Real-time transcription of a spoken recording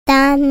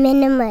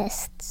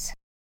minimalists.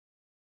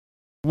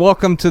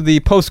 Welcome to the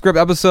Postscript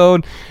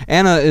episode.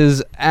 Anna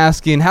is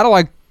asking, how do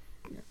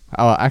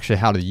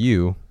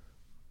you?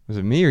 Is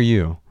it me or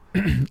you?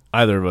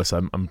 Either of us,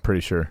 I'm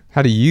pretty sure.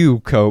 How do you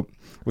cope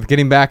with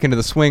getting back into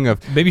the swing of...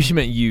 Maybe she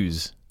meant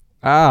use.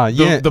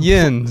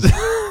 Yins.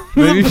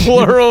 Maybe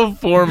plural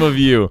form of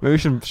you. Maybe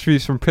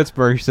she's from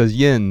Pittsburgh. She says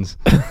yins.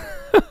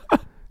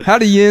 How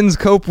do yins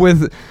cope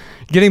with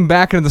getting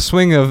back into the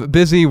swing of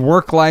busy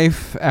work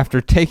life after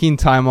taking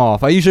time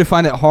off? I usually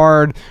find it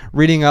hard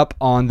reading up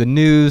on the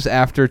news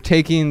after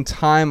taking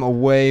time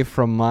away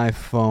from my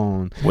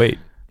phone. Wait.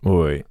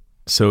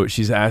 So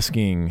she's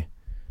asking,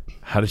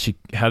 how does she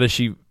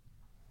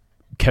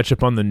catch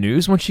up on the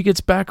news when she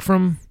gets back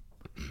from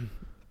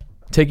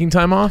taking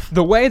time off?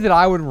 The way that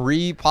I would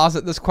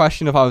reposit this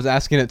question if I was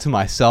asking it to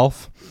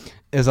myself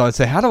is I would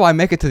say, how do I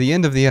make it to the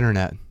end of the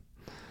internet?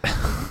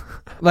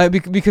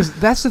 Because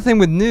that's the thing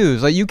with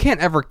news. Like, you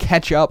can't ever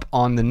catch up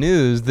on the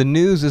news. The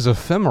news is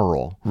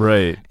ephemeral.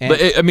 Right.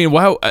 But, I mean,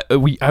 how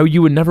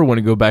you would never want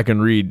to go back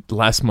and read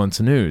last month's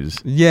news.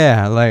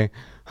 Yeah, like,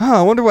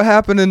 I wonder what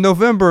happened in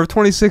November of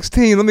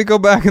 2016. Let me go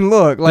back and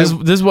look. Like,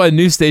 this is why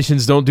news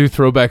stations don't do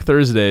Throwback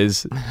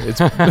Thursdays.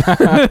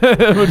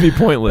 It would be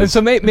pointless. And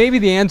so maybe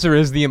the answer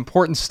is the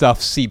important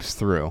stuff seeps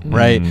through,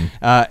 right?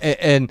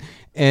 And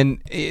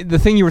the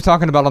thing you were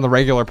talking about on the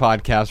regular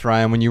podcast,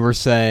 Ryan, when you were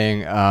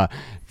saying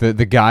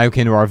the guy who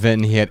came to our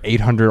event and he had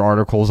 800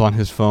 articles on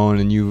his phone,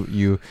 and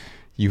you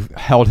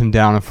held him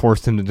down and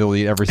forced him to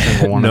delete every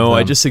single one of them. No,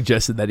 I just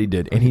suggested that he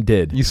did, and he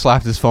did. You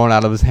slapped his phone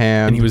out of his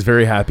hand. And he was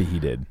very happy he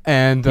did.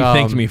 And he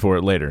thanked me for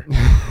it later.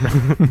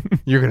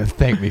 You're going to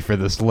thank me for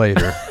this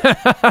later.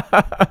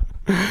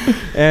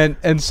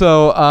 and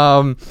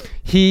so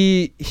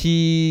he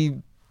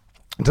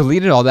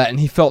deleted all that,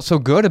 and he felt so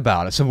good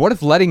about it. So what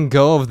if letting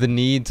go of the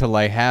need to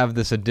like have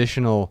this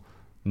additional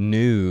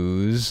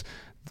news,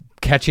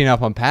 catching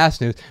up on past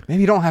news,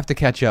 maybe you don't have to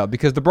catch up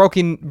because the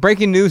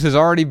breaking news is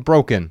already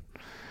broken,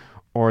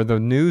 or the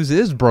news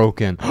is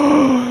broken.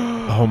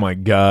 Oh my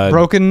God.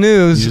 Broken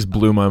news. You just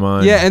blew my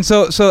mind. Yeah, and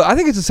so I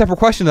think it's a separate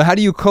question though. How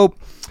do you cope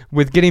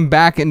with getting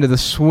back into the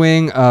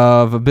swing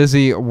of a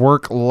busy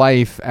work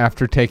life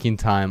after taking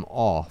time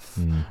off,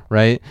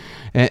 right?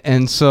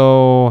 And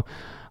so,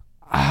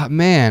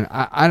 man,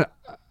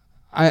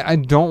 I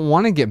don't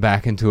want to get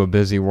back into a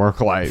busy work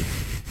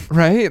life.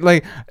 Right?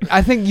 Like,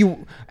 I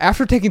think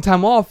after taking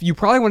time off, you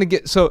probably want to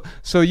get, so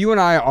you and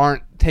I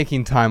aren't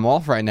taking time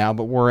off right now,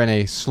 but we're in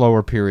a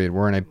slower period.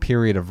 We're in a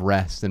period of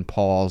rest and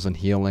pause and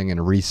healing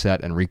and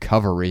reset and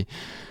recovery.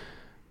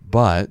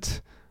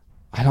 But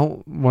I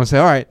don't want to say,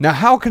 all right, now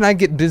how can I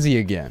get busy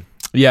again?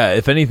 Yeah,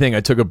 if anything, I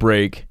took a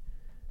break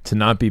to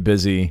not be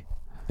busy,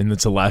 and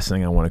that's the last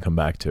thing I want to come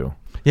back to.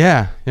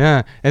 Yeah.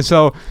 And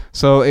so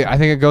I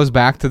think it goes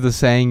back to the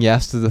saying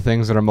yes to the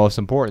things that are most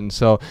important.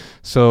 So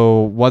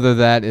whether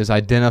that is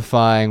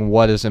identifying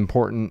what is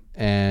important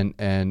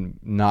and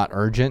not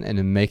urgent, and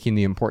then making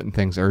the important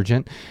things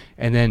urgent,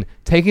 and then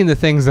taking the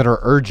things that are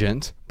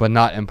urgent but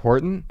not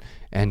important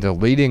and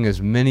deleting as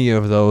many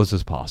of those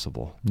as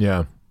possible.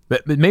 Yeah.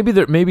 But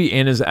maybe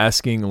Anna's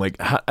asking like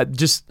how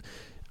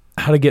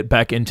to get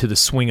back into the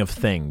swing of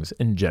things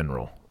in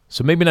general.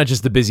 So maybe not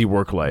just the busy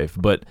work life,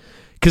 but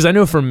because I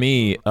know for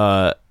me,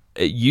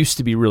 it used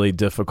to be really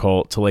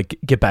difficult to like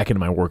get back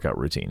into my workout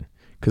routine.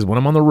 Because when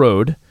I'm on the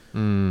road,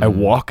 I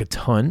walk a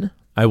ton.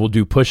 I will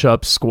do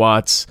push-ups,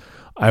 squats.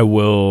 I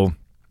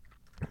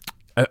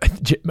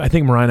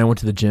think Mariah and I went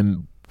to the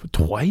gym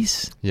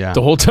twice. Yeah.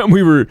 The whole time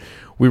we were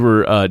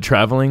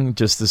traveling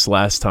just this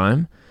last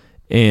time,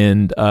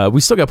 and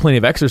we still got plenty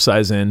of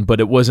exercise in,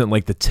 but it wasn't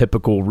like the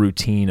typical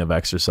routine of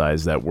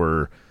exercise that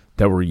we're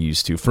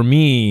used to. For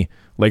me,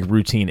 like,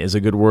 routine is a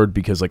good word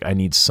because like I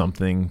need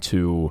something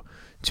to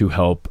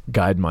help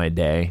guide my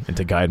day and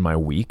to guide my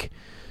week.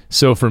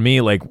 So for me,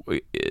 like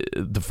the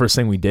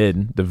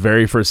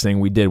very first thing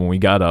we did when we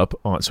got up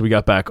so we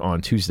got back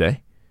on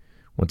Tuesday,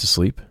 went to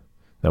sleep.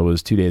 That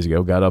was 2 days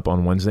ago. Got up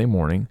on Wednesday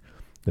morning.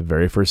 The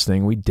very first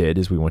thing we did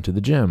is we went to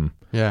the gym.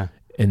 Yeah.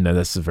 And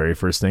that's the very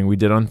first thing we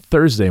did on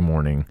Thursday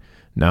morning.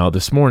 Now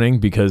this morning,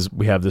 because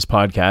we have this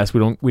podcast,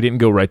 we didn't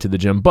go right to the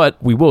gym, but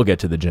we will get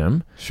to the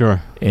gym.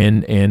 Sure.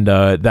 And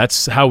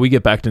that's how we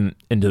get back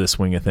into the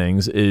swing of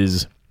things,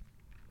 is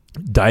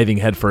diving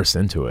headfirst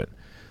into it.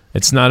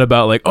 It's not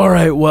about like, all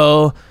right,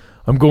 well,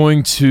 I'm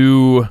just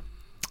gonna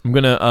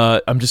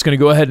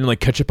go ahead and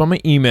like catch up on my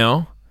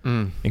email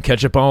and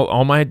catch up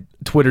all my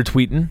Twitter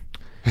tweeting.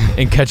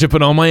 And catch up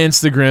on all my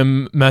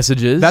Instagram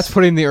messages. That's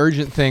putting the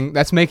urgent thing.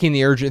 That's making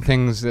the urgent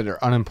things that are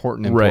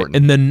unimportant important. Right.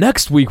 And then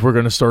next week we're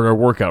going to start our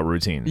workout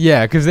routine.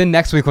 Yeah, because then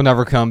next week will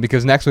never come,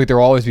 because next week there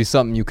will always be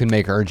something you can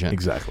make urgent.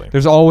 Exactly.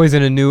 There's always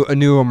a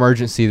new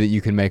emergency that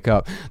you can make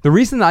up. The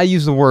reason I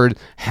use the word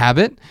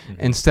habit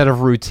instead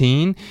of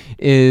routine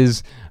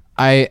is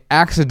I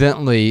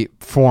accidentally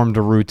formed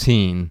a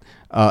routine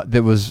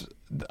that was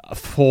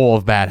full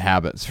of bad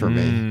habits for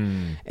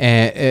me,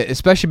 and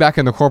especially back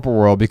in the corporate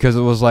world, because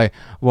it was like,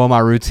 well, my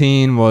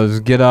routine was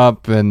get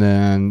up and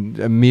then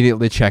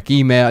immediately check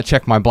email,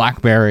 check my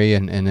BlackBerry,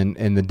 and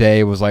the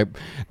day was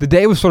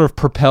sort of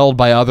propelled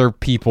by other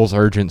people's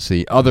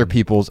urgency, other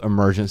people's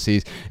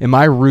emergencies, and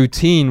my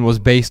routine was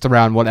based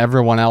around what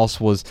everyone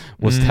else was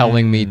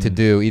telling me to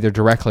do, either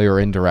directly or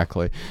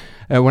indirectly.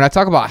 When I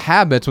talk about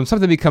habits, when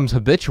something becomes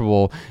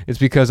habitual, it's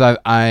because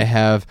I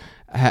have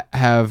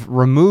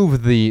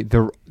removed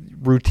the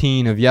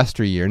routine of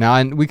yesteryear. Now,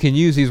 and we can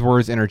use these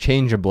words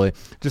interchangeably,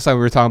 just like we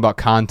were talking about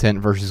content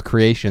versus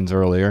creations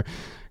earlier.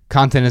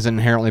 Content isn't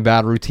inherently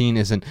bad. Routine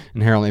isn't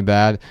inherently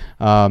bad.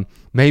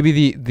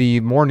 Maybe the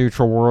more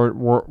neutral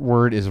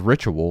word is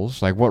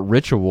rituals. Like, what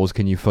rituals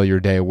can you fill your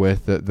day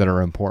with that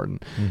are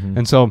important?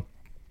 And so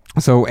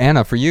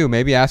Anna, for you,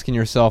 maybe asking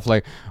yourself,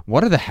 like,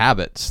 what are the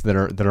habits that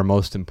are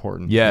most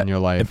important in your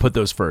life? And put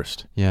those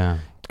first. Yeah.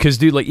 Because,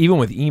 dude, like, even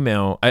with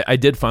email, I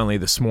did finally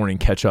this morning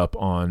catch up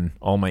on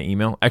all my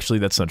email. Actually,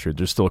 that's not true.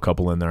 There's still a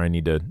couple in there I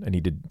need to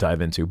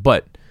dive into.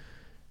 But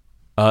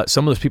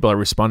some of those people I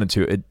responded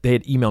to, they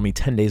had emailed me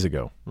 10 days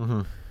ago.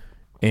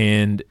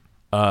 And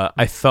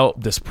I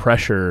felt this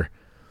pressure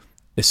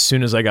as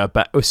soon as I got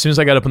back. As soon as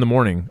I got up in the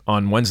morning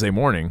on Wednesday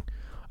morning,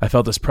 I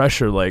felt this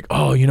pressure, like,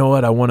 oh, you know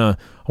what? I want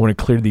to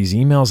clear these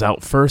emails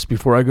out first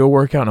before I go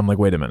work out. And I'm like,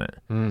 wait a minute.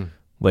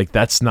 Like,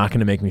 that's not going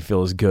to make me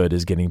feel as good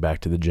as getting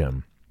back to the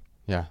gym.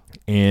 Yeah.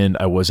 And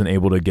I wasn't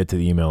able to get to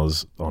the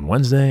emails on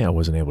Wednesday. I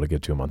wasn't able to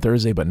get to them on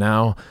Thursday. But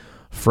now,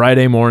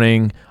 Friday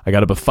morning, I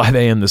got up at 5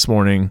 a.m. this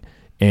morning,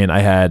 and I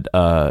had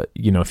a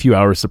few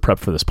hours to prep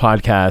for this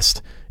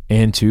podcast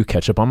and to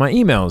catch up on my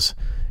emails.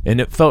 And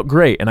it felt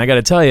great. And I got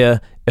to tell you,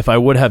 if I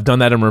would have done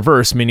that in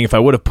reverse, meaning if I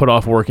would have put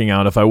off working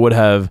out, if I would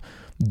have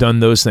done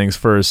those things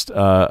first,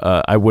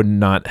 I would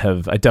not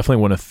have. I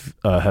definitely wouldn't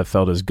have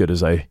felt as good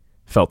as I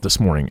felt this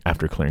morning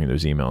after clearing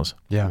those emails.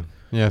 Yeah.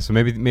 So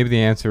maybe the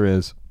answer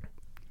is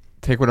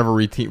take whatever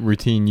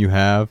routine you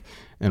have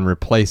and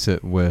replace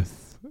it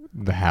with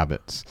the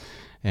habits.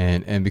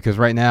 And because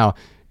right now,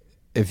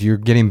 if you're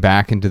getting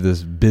back into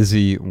this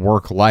busy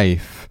work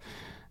life,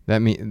 that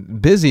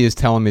busy is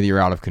telling me that you're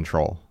out of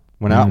control.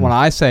 When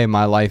I say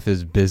my life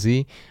is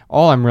busy,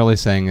 all I'm really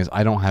saying is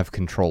I don't have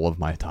control of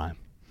my time.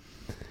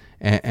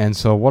 And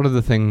so what are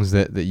the things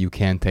that you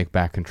can take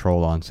back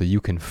control on so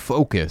you can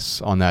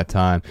focus on that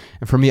time?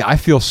 And for me, I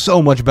feel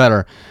so much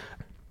better.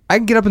 I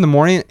can get up in the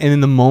morning, and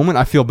in the moment,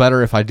 I feel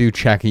better if I do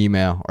check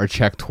email or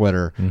check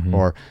Twitter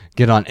or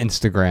get on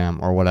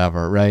Instagram or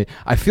whatever, right?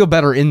 I feel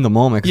better in the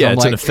moment. Yeah,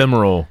 it's like, an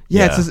ephemeral.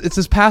 Yeah, it's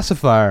this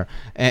pacifier.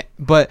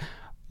 But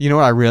you know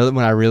what?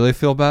 When I really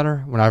feel better,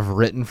 when I've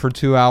written for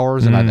 2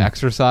 hours and I've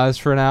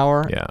exercised for an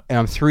hour, and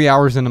I'm 3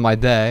 hours into my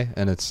day,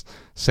 and it's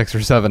 6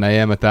 or 7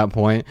 a.m. at that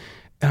point,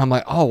 and I'm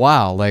like, oh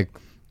wow, like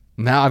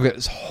now I've got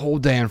this whole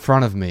day in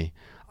front of me.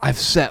 I've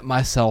set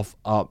myself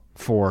up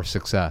for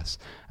success,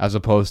 as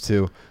opposed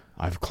to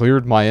I've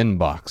cleared my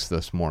inbox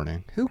this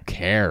morning. Who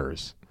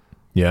cares?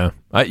 Yeah.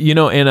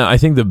 Anna, I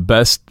think the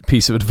best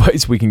piece of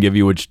advice we can give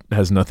you, which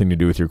has nothing to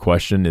do with your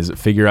question, is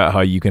figure out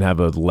how you can have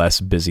a less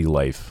busy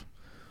life.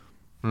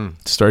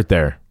 Start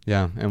there.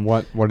 Yeah. And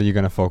what are you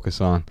going to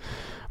focus on?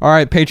 All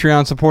right,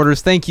 Patreon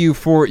supporters, thank you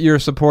for your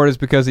support. It's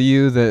because of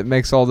you that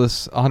makes all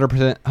this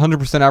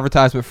 100%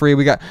 advertisement free.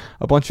 We got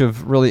a bunch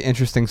of really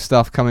interesting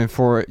stuff coming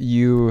for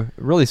you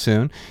really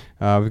soon.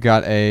 We've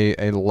got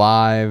a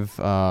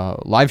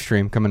live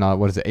stream coming out.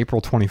 What is it?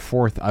 April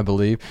 24th, I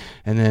believe.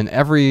 And then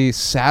every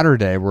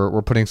Saturday,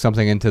 we're putting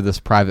something into this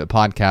private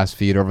podcast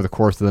feed over the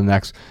course of the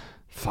next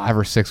 5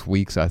 or 6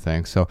 weeks, I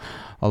think. So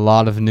a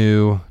lot of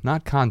new,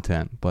 not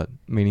content, but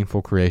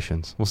meaningful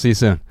creations. We'll see you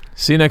soon.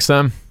 See you next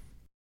time.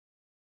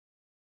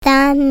 The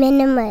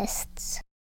Minimalists.